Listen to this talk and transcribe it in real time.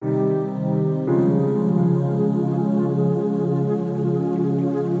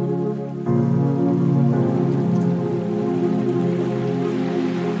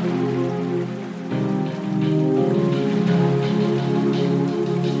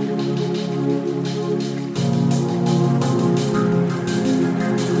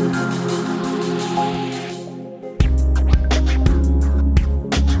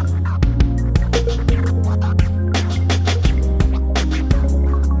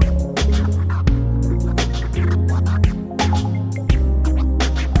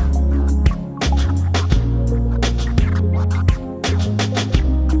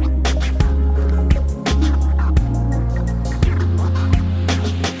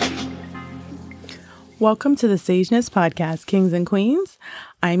Welcome to the Sageness Podcast, Kings and Queens.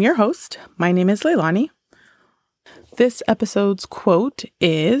 I'm your host. My name is Leilani. This episode's quote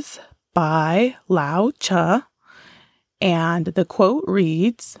is by Lao Tzu, and the quote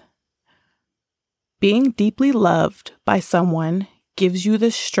reads, "Being deeply loved by someone gives you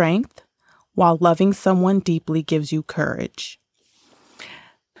the strength, while loving someone deeply gives you courage."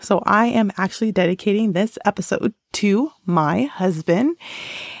 So I am actually dedicating this episode to my husband.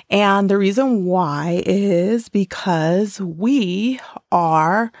 And the reason why is because we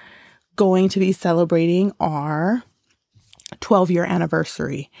are going to be celebrating our 12-year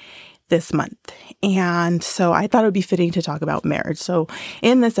anniversary this month. And so I thought it would be fitting to talk about marriage. So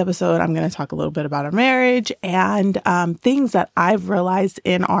in this episode, I'm going to talk a little bit about our marriage and things that I've realized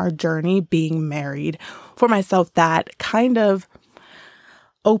in our journey being married for myself that kind of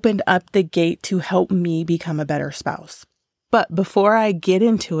opened up the gate to help me become a better spouse. But before I get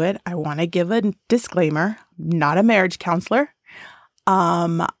into it, I want to give a disclaimer. I'm not a marriage counselor.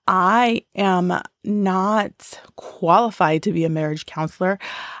 I am not qualified to be a marriage counselor.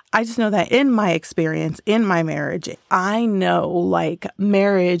 I just know that in my experience, in my marriage, I know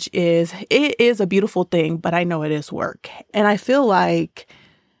marriage is a beautiful thing, but I know it is work. And I feel like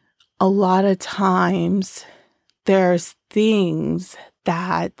a lot of times there's things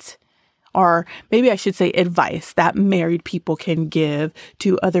that or maybe I should say advice that married people can give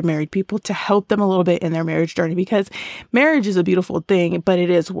to other married people to help them a little bit in their marriage journey, because marriage is a beautiful thing, but it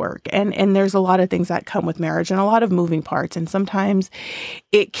is work. And there's a lot of things that come with marriage and a lot of moving parts. And sometimes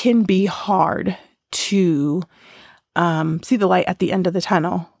it can be hard to see the light at the end of the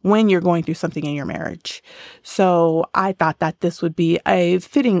tunnel when you're going through something in your marriage. So I thought that this would be a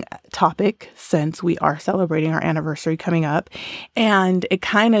fitting topic since we are celebrating our anniversary coming up. And it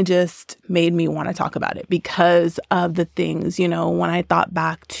kind of just made me want to talk about it because of the things, when I thought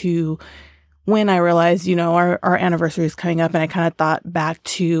back to when I realized, our anniversary is coming up, and I kind of thought back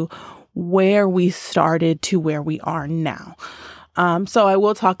to where we started to where we are now. So I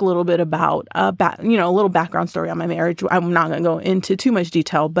will talk a little bit about, a little background story on my marriage. I'm not going to go into too much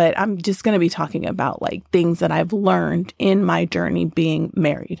detail, but I'm just going to be talking about things that I've learned in my journey being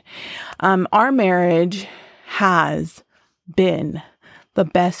married. Our marriage has been the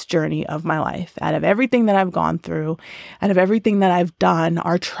best journey of my life. Out of everything that I've gone through, out of everything that I've done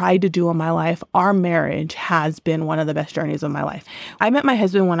or tried to do in my life, our marriage has been one of the best journeys of my life. I met my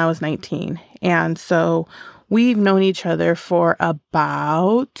husband when I was 19. And so we've known each other for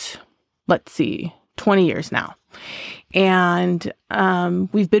about, 20 years now. And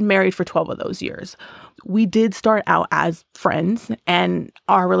we've been married for 12 of those years. We did start out as friends, and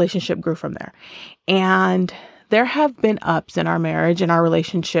our relationship grew from there. And there have been ups in our marriage and our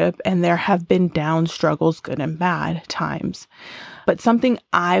relationship, and there have been down struggles, good and bad times. But something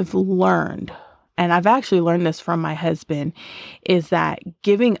I've learned, and I've actually learned this from my husband, is that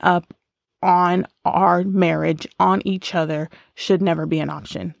giving up on our marriage, on each other, should never be an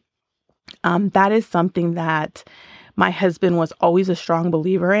option. That is something that my husband was always a strong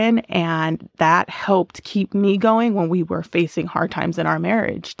believer in, and that helped keep me going when we were facing hard times in our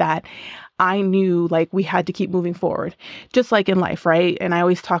marriage, that I knew we had to keep moving forward, just like in life, right? And I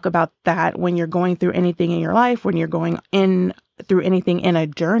always talk about that when you're going through anything in your life, when you're going through anything in a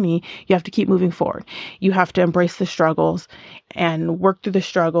journey, you have to keep moving forward. You have to embrace the struggles and work through the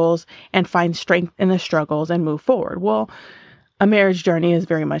struggles and find strength in the struggles and move forward. Well, a marriage journey is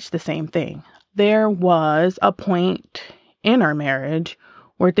very much the same thing. There was a point in our marriage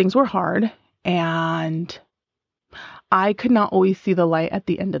where things were hard and I could not always see the light at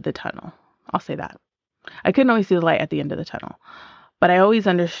the end of the tunnel. I'll say that. I couldn't always see the light at the end of the tunnel, but I always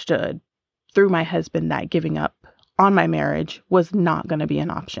understood through my husband that giving up on my marriage was not going to be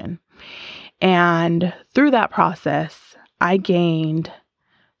an option. And through that process, I gained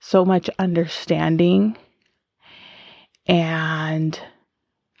so much understanding, and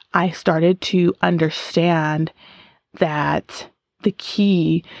I started to understand that the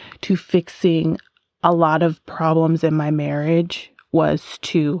key to fixing a lot of problems in my marriage was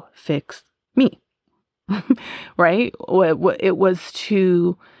to fix me, right? It was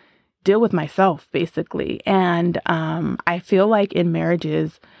to deal with myself, basically. And I feel like in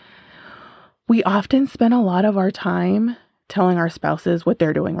marriages, we often spend a lot of our time telling our spouses what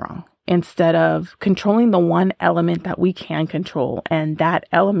they're doing wrong instead of controlling the one element that we can control. And that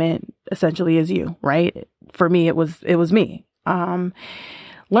element essentially is you, right? For me, it was me.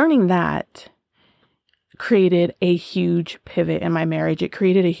 Learning that created a huge pivot in my marriage. It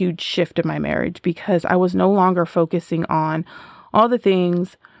created a huge shift in my marriage because I was no longer focusing on all the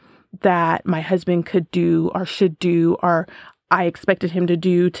things that my husband could do or should do or I expected him to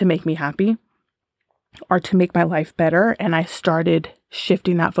do to make me happy. or to make my life better. And I started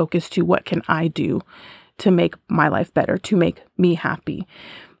shifting that focus to what can I do to make my life better, to make me happy.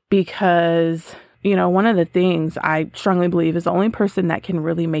 Because, one of the things I strongly believe is the only person that can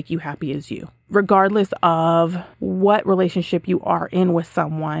really make you happy is you. Regardless of what relationship you are in with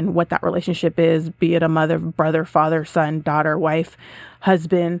someone, what that relationship is, be it a mother, brother, father, son, daughter, wife,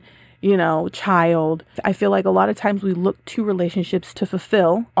 husband, child. I feel like a lot of times we look to relationships to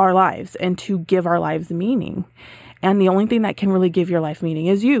fulfill our lives and to give our lives meaning. And the only thing that can really give your life meaning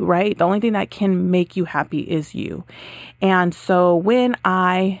is you, right? The only thing that can make you happy is you. And so when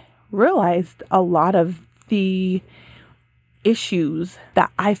I realized a lot of the issues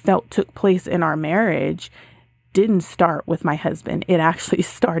that I felt took place in our marriage didn't start with my husband. It actually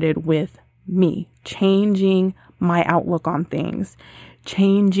started with me changing my outlook on things,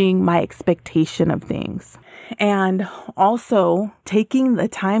 changing my expectation of things, and also taking the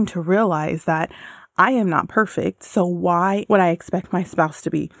time to realize that I am not perfect. So why would I expect my spouse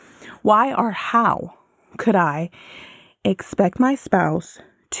to be? Why or how could I expect my spouse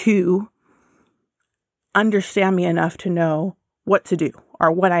to understand me enough to know what to do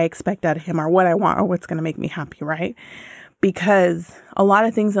or what I expect out of him or what I want or what's going to make me happy, right? Because a lot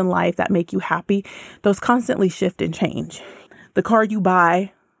of things in life that make you happy, those constantly shift and change. The car you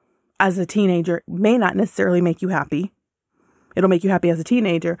buy as a teenager may not necessarily make you happy. It'll make you happy as a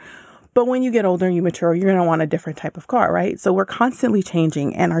teenager. But when you get older and you mature, you're going to want a different type of car, right? So we're constantly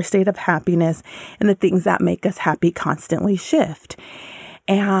changing, and our state of happiness and the things that make us happy constantly shift.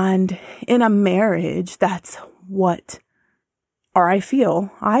 And in a marriage, that's what, or I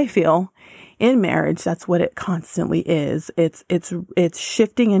feel in marriage, that's what it constantly is. It's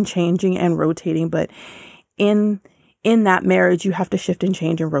shifting and changing and rotating, but in that marriage, you have to shift and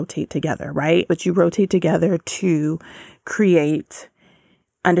change and rotate together, right? But you rotate together to create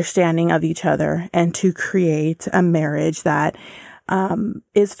understanding of each other and to create a marriage that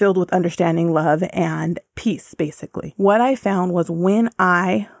is filled with understanding, love, and peace, basically. What I found was when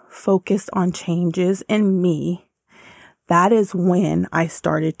I focused on changes in me, that is when I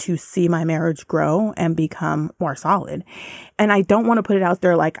started to see my marriage grow and become more solid. And I don't want to put it out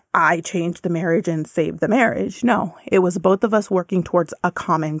there like I changed the marriage and saved the marriage. No, it was both of us working towards a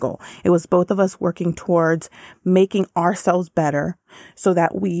common goal. It was both of us working towards making ourselves better so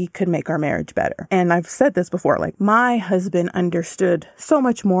that we could make our marriage better. And I've said this before, like my husband understood so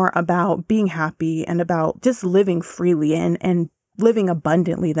much more about being happy and about just living freely and living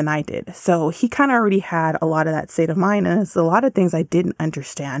abundantly than I did. So he kind of already had a lot of that state of mind, and it's a lot of things I didn't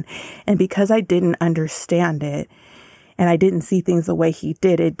understand. And because I didn't understand it and I didn't see things the way he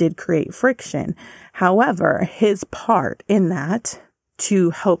did, it did create friction. However, his part in that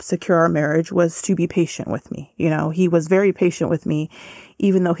to help secure our marriage was to be patient with me. He was very patient with me,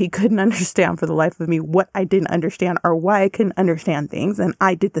 even though he couldn't understand for the life of me what I didn't understand or why I couldn't understand things. And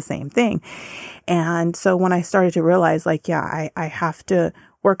I did the same thing. And so when I started to realize I have to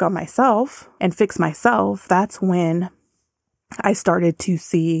work on myself and fix myself, that's when I started to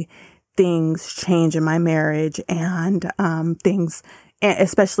see things change in my marriage and things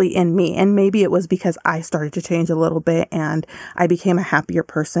especially in me. And maybe it was because I started to change a little bit and I became a happier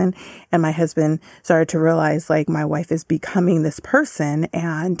person. And my husband started to realize like my wife is becoming this person,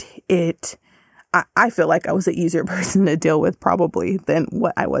 and I feel like I was an easier person to deal with probably than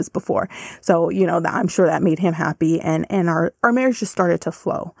what I was before. So, I'm sure that made him happy, and our marriage just started to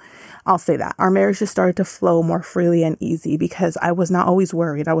flow. I'll say that. Our marriage just started to flow more freely and easy because I was not always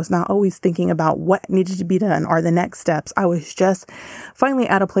worried. I was not always thinking about what needed to be done or the next steps. I was just finally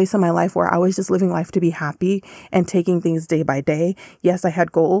at a place in my life where I was just living life to be happy and taking things day by day. Yes, I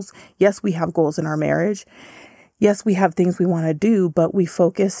had goals. Yes, we have goals in our marriage. Yes, we have things we want to do, but we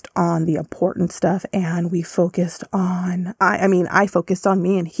focused on the important stuff, and we focused on, I focused on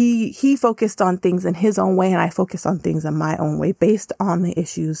me, and he focused on things in his own way, and I focused on things in my own way based on the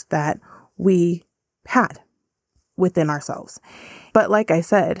issues that we had within ourselves. But like I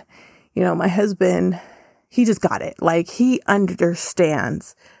said, my husband, he just got it. Like he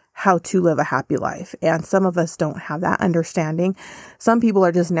understands how to live a happy life. And some of us don't have that understanding. Some people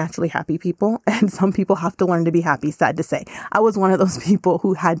are just naturally happy people, and some people have to learn to be happy, sad to say. I was one of those people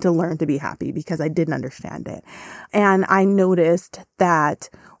who had to learn to be happy because I didn't understand it. And I noticed that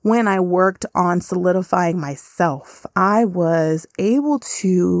when I worked on solidifying myself, I was able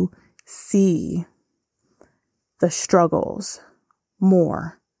to see the struggles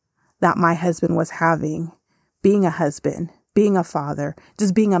more that my husband was having, being a husband, being a father,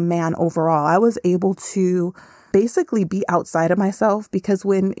 just being a man overall. I was able to basically be outside of myself, because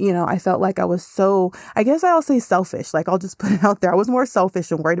when, I felt like I was so, I guess I'll say selfish, like I'll just put it out there. I was more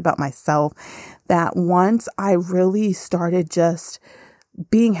selfish and worried about myself, that once I really started just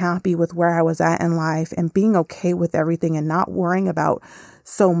being happy with where I was at in life and being okay with everything and not worrying about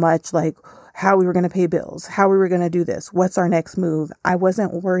so much like how we were going to pay bills, how we were going to do this, what's our next move. I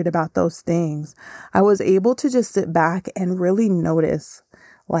wasn't worried about those things. I was able to just sit back and really notice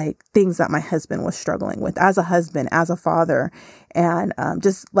like things that my husband was struggling with as a husband, as a father, and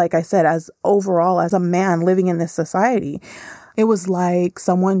just like I said, as overall, as a man living in this society. It was like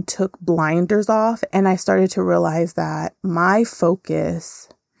someone took blinders off, and I started to realize that my focus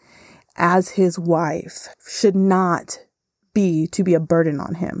as his wife should not be to be a burden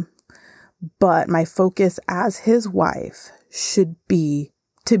on him, but my focus as his wife should be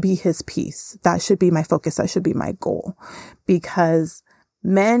to be his peace. That should be my focus. That should be my goal, because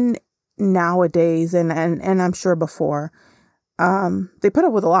men nowadays, and I'm sure before, they put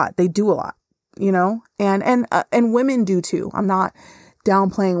up with a lot. They do a lot, and women do too. I'm not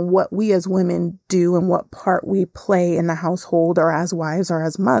downplaying what we as women do and what part we play in the household or as wives or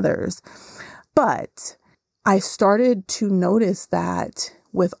as mothers. But I started to notice that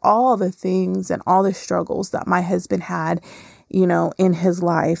with all the things and all the struggles that my husband had, in his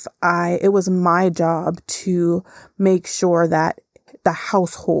life, it was my job to make sure that the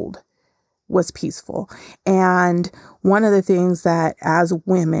household was peaceful. And one of the things that as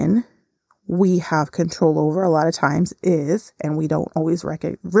women, we have control over a lot of times is, and we don't always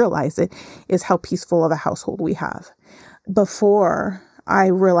realize it, is how peaceful of a household we have. Before I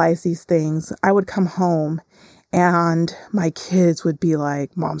realized these things, I would come home and my kids would be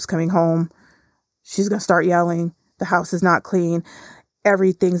like, "Mom's coming home. She's going to start yelling. The house is not clean.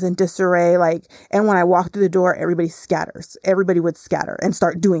 Everything's in disarray." And when I walk through the door, everybody scatters. Everybody would scatter and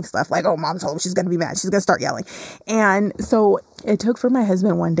start doing stuff like, "Oh, Mom's home. She's going to be mad. She's going to start yelling." And so it took for my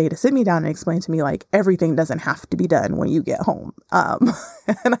husband one day to sit me down and explain to me, like, everything doesn't have to be done when you get home.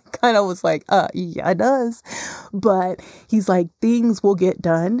 And I kind of was like, yeah, it does. But he's like, things will get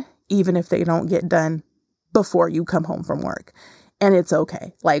done even if they don't get done before you come home from work. And it's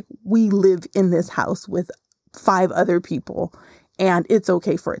okay. Like, we live in this house with 5 other people, and it's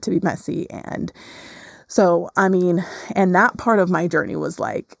okay for it to be messy. And so, and that part of my journey was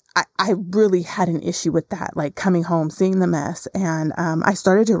like, I really had an issue with that, like coming home, seeing the mess. And I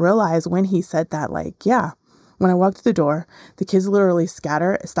started to realize when he said that, like, yeah, when I walked through the door, the kids literally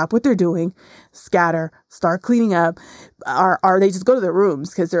scatter, stop what they're doing, scatter, start cleaning up, or they just go to their rooms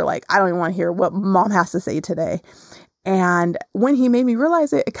because they're like, I don't even want to hear what Mom has to say today. And when he made me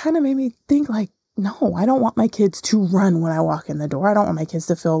realize it, it kind of made me think like, no, I don't want my kids to run when I walk in the door. I don't want my kids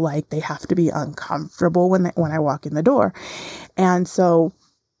to feel like they have to be uncomfortable when I walk in the door. And so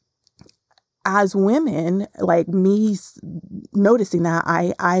as women, like me noticing that,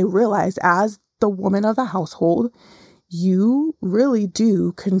 I realized as the woman of the household, you really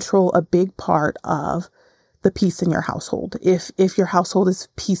do control a big part of the peace in your household. If your household is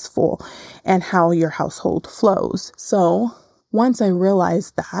peaceful and how your household flows. So once I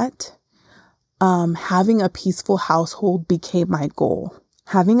realized that, having a peaceful household became my goal.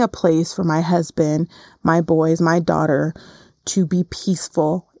 Having a place for my husband, my boys, my daughter to be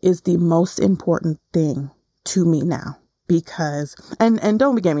peaceful is the most important thing to me now. Because, and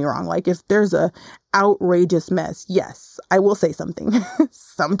don't get me wrong, like if there's a outrageous mess, yes, I will say something.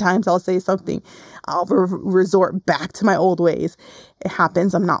 Sometimes I'll say something. I'll resort back to my old ways. It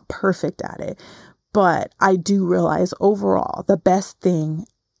happens. I'm not perfect at it. But I do realize overall, the best thing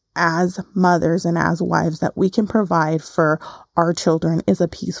as mothers and as wives that we can provide for our children is a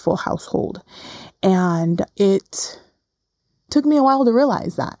peaceful household. And it took me a while to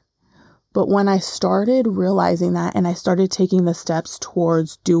realize that. But when I started realizing that and I started taking the steps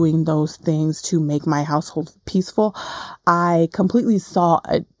towards doing those things to make my household peaceful, I completely saw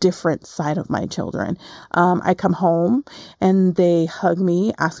a different side of my children. I come home and they hug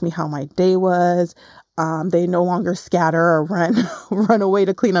me, ask me how my day was. They no longer scatter or run away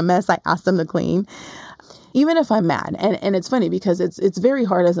to clean a mess I asked them to clean. Even if I'm mad. And it's funny because it's very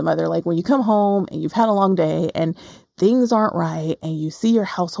hard as a mother. Like when you come home and you've had a long day and things aren't right and you see your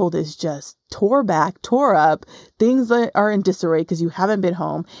household is just tore up, things are in disarray because you haven't been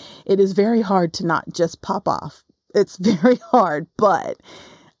home. It is very hard to not just pop off. It's very hard. But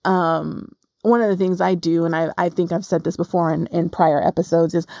one of the things I do, and I think I've said this before in prior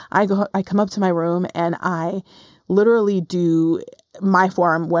episodes, is I come up to my room and I literally do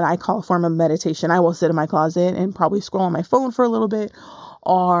what I call a form of meditation. I will sit in my closet and probably scroll on my phone for a little bit,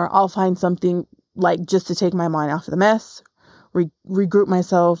 or I'll find something like just to take my mind off of the mess, regroup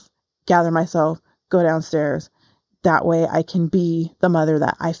myself, gather myself, go downstairs, that way I can be the mother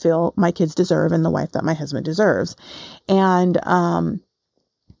that I feel my kids deserve and the wife that my husband deserves. And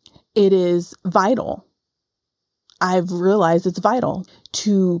it is vital. I've realized it's vital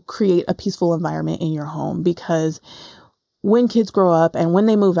to create a peaceful environment in your home, because when kids grow up and when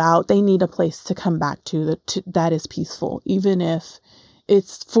they move out, they need a place to come back to that is peaceful, even if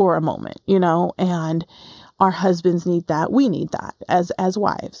it's for a moment, and our husbands need that. We need that as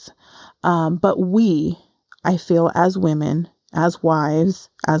wives. But I feel as women, as wives,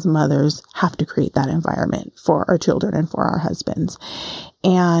 as mothers, have to create that environment for our children and for our husbands.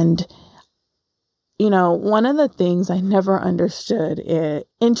 And, one of the things I never understood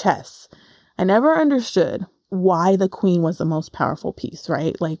in chess, I never understood why the queen was the most powerful piece,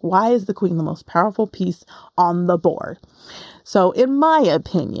 right? Like, why is the queen the most powerful piece on the board? So in my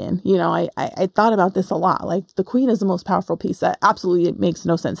opinion, I thought about this a lot. Like, the queen is the most powerful piece. That absolutely, it makes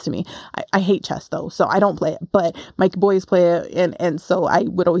no sense to me. I hate chess though, so I don't play it, but my boys play it. And so I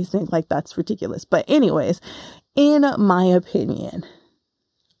would always think like that's ridiculous. But anyways, in my opinion,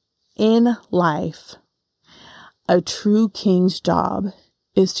 in life, a true king's job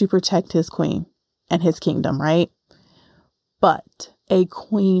is to protect his queen and his kingdom, right? But a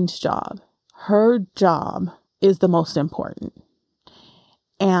queen's job, her job is the most important.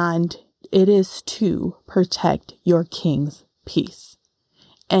 And it is to protect your king's peace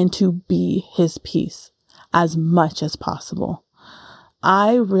and to be his peace as much as possible.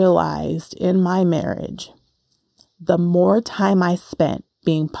 I realized in my marriage, the more time I spent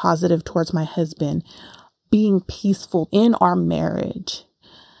being positive towards my husband, being peaceful in our marriage,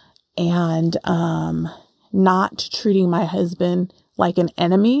 and not treating my husband like an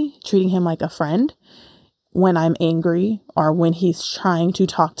enemy, treating him like a friend when I'm angry or when he's trying to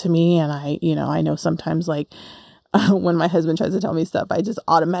talk to me. And I know sometimes like when my husband tries to tell me stuff, I just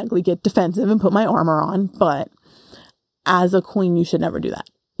automatically get defensive and put my armor on. But as a queen, you should never do that.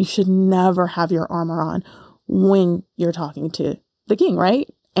 You should never have your armor on when you're talking to the king, right?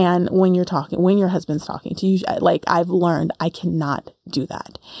 And when your husband's talking to you, like, I've learned I cannot do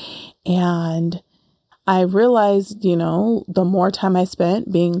that. And I realized, the more time I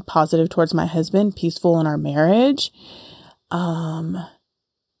spent being positive towards my husband, peaceful in our marriage, the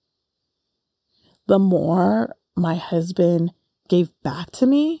more my husband gave back to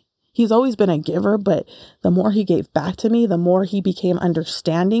me. He's always been a giver, but the more he gave back to me, the more he became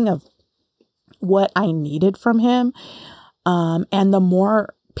understanding of what I needed from him. And the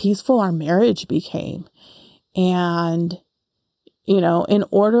more peaceful our marriage became. And, in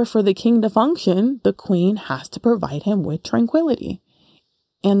order for the king to function, the queen has to provide him with tranquility.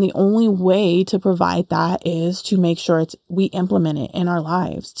 And the only way to provide that is to make sure we implement it in our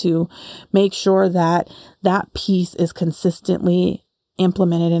lives, to make sure that peace is consistently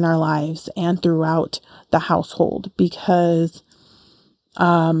implemented in our lives and throughout the household. Because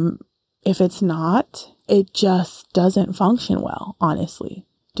if it's not, it just doesn't function well, honestly.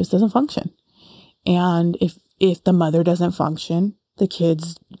 Just doesn't function. And if the mother doesn't function, the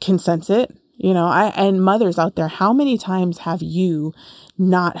kids can sense it. And mothers out there, how many times have you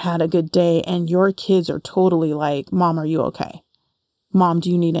not had a good day and your kids are totally like, Mom, are you okay? Mom,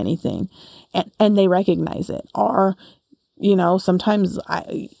 do you need anything? And they recognize it. Or, sometimes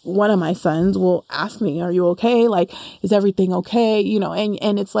one of my sons will ask me, are you okay? Like, is everything okay?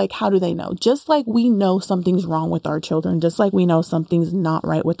 And it's like, how do they know? Just like we know something's wrong with our children, just like we know something's not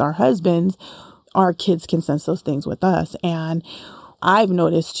right with our husbands, our kids can sense those things with us. And I've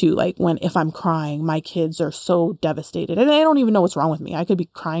noticed too, like if I'm crying, my kids are so devastated and they don't even know what's wrong with me. I could be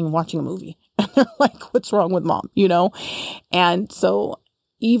crying and watching a movie and they're like, what's wrong with Mom? And so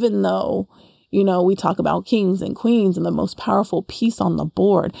even though, we talk about kings and queens and the most powerful piece on the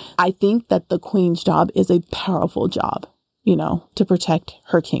board, I think that the queen's job is a powerful job, to protect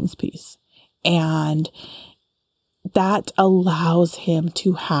her king's peace. And that allows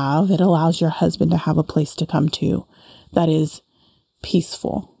it allows your husband to have a place to come to that is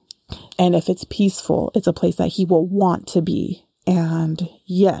peaceful. And if it's peaceful, it's a place that he will want to be. And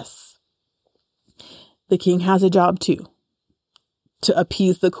yes, the king has a job too, to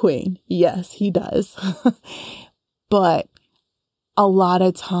appease the queen. Yes, he does. But a lot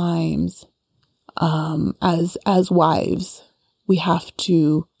of times, as wives, we have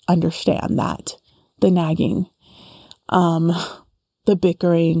to understand that the nagging, the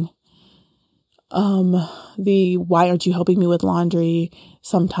bickering, the why aren't you helping me with laundry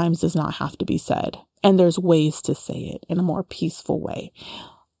sometimes does not have to be said. And there's ways to say it in a more peaceful way.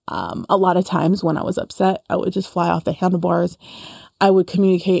 A lot of times when I was upset, I would just fly off the handlebars. I would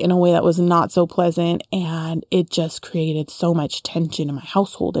communicate in a way that was not so pleasant, and it just created so much tension in my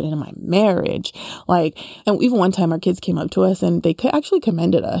household and in my marriage. And even one time our kids came up to us and they actually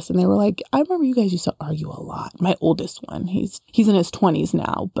commended us, and they were like, I remember you guys used to argue a lot. My oldest one, he's in his 20s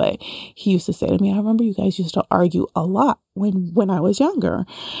now, but he used to say to me, I remember you guys used to argue a lot when I was younger.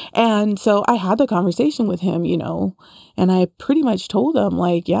 And so I had the conversation with him, and I pretty much told him,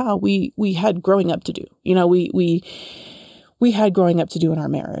 yeah, we had growing up to do, we had growing up to do in our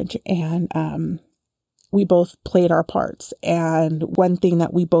marriage, and we both played our parts. And one thing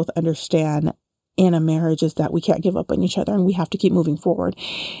that we both understand in a marriage is that we can't give up on each other and we have to keep moving forward.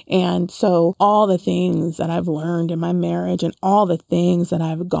 And so all the things that I've learned in my marriage and all the things that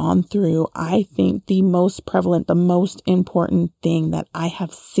I've gone through, I think the most prevalent, the most important thing that I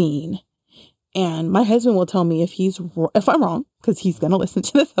have seen, and my husband will tell me if I'm wrong, because he's going to listen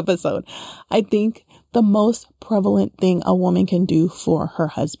to this episode, I think the most prevalent thing a woman can do for her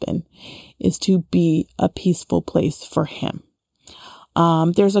husband is to be a peaceful place for him.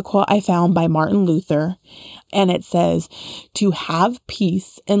 There's a quote I found by Martin Luther, and it says, to have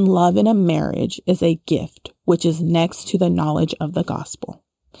peace and love in a marriage is a gift, which is next to the knowledge of the gospel.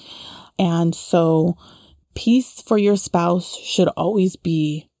 And so peace for your spouse should always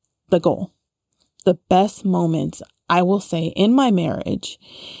be the goal. The best moments, I will say, in my marriage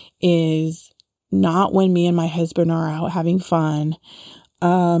is not when me and my husband are out having fun,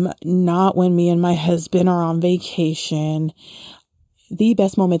 not when me and my husband are on vacation. The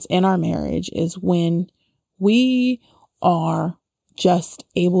best moments in our marriage is when we are just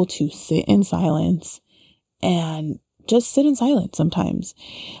able to sit in silence and just sit in silence sometimes.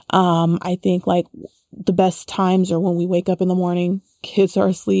 I think the best times are when we wake up in the morning, kids are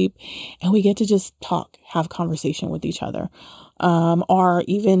asleep, and we get to just talk, have conversation with each other. Or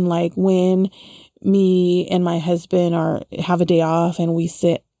even when me and my husband have a day off and we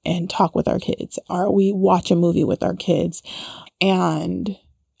sit and talk with our kids, or we watch a movie with our kids. And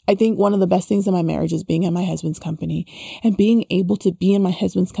I think one of the best things in my marriage is being in my husband's company and being able to be in my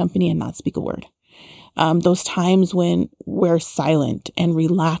husband's company and not speak a word. Those times when we're silent and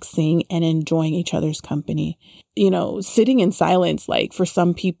relaxing and enjoying each other's company, sitting in silence, for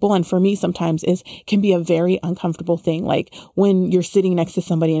some people and for me sometimes can be a very uncomfortable thing. When you're sitting next to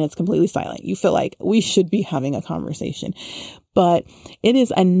somebody and it's completely silent, you feel like we should be having a conversation. But it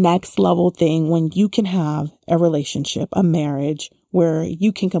is a next level thing when you can have a relationship, a marriage where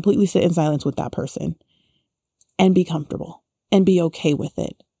you can completely sit in silence with that person and be comfortable and be okay with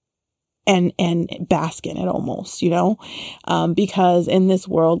it. And bask in it almost, because in this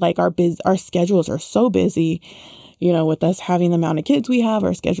world, our schedules are so busy, with us having the amount of kids we have,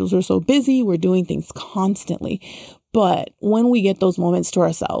 our schedules are so busy. We're doing things constantly. But when we get those moments to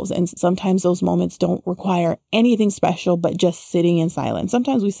ourselves, and sometimes those moments don't require anything special, but just sitting in silence.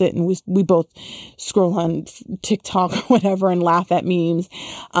 Sometimes we sit and we both scroll on TikTok or whatever and laugh at memes.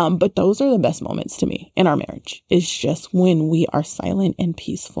 But those are the best moments to me in our marriage. It's just when we are silent and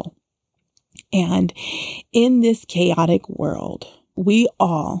peaceful. And in this chaotic world, we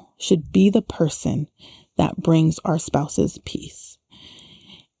all should be the person that brings our spouse's peace.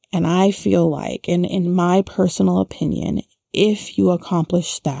 And I feel like, and in my personal opinion, if you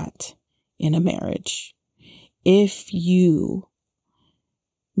accomplish that in a marriage, if you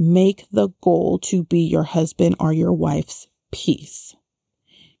make the goal to be your husband or your wife's peace,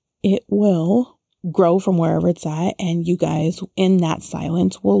 it will grow from wherever it's at. And you guys in that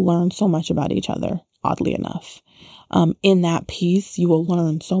silence will learn so much about each other, oddly enough. In that peace, you will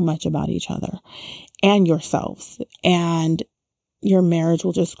learn so much about each other and yourselves, and your marriage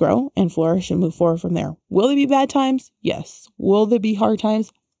will just grow and flourish and move forward from there. Will there be bad times? Yes. Will there be hard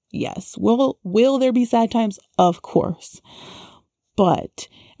times? Yes. Will there be sad times? Of course. But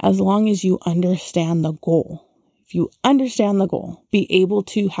as long as you understand the goal, if you understand the goal, be able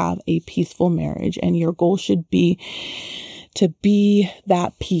to have a peaceful marriage, and your goal should be to be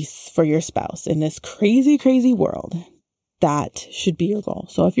that peace for your spouse in this crazy, crazy world. That should be your goal.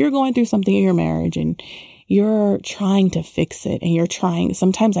 So if you're going through something in your marriage and you're trying to fix it, and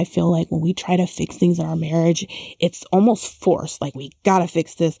sometimes I feel like when we try to fix things in our marriage, it's almost forced. We got to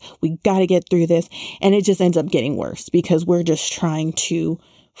fix this. We got to get through this. And it just ends up getting worse because we're just trying to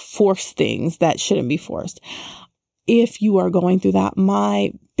force things that shouldn't be forced. If you are going through that,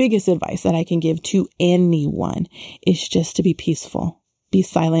 my biggest advice that I can give to anyone is just to be peaceful, be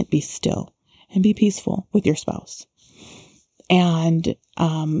silent, be still, and be peaceful with your spouse. And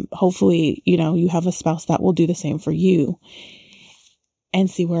hopefully, you have a spouse that will do the same for you, and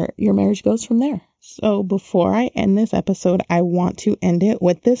see where your marriage goes from there. So before I end this episode, I want to end it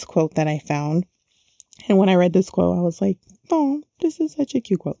with this quote that I found. And when I read this quote, I was like, oh, this is such a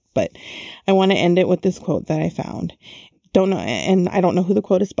cute quote. But I want to end it with this quote that I found. Don't know, and I don't know who the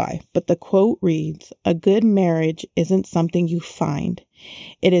quote is by, but the quote reads, "A good marriage isn't something you find.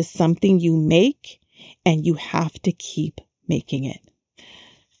 It is something you make, and you have to keep making it."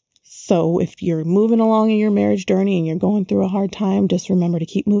 So if you're moving along in your marriage journey and you're going through a hard time, just remember to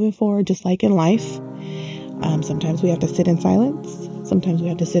keep moving forward, just like in life. Sometimes we have to sit in silence. Sometimes we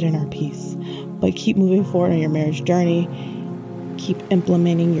have to sit in our peace. But keep moving forward on your marriage journey. Keep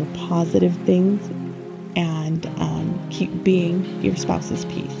implementing your positive things and keep being your spouse's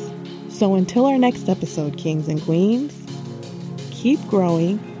peace. So until our next episode, kings and queens, keep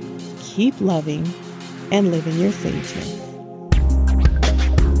growing, keep loving, and living your sageness.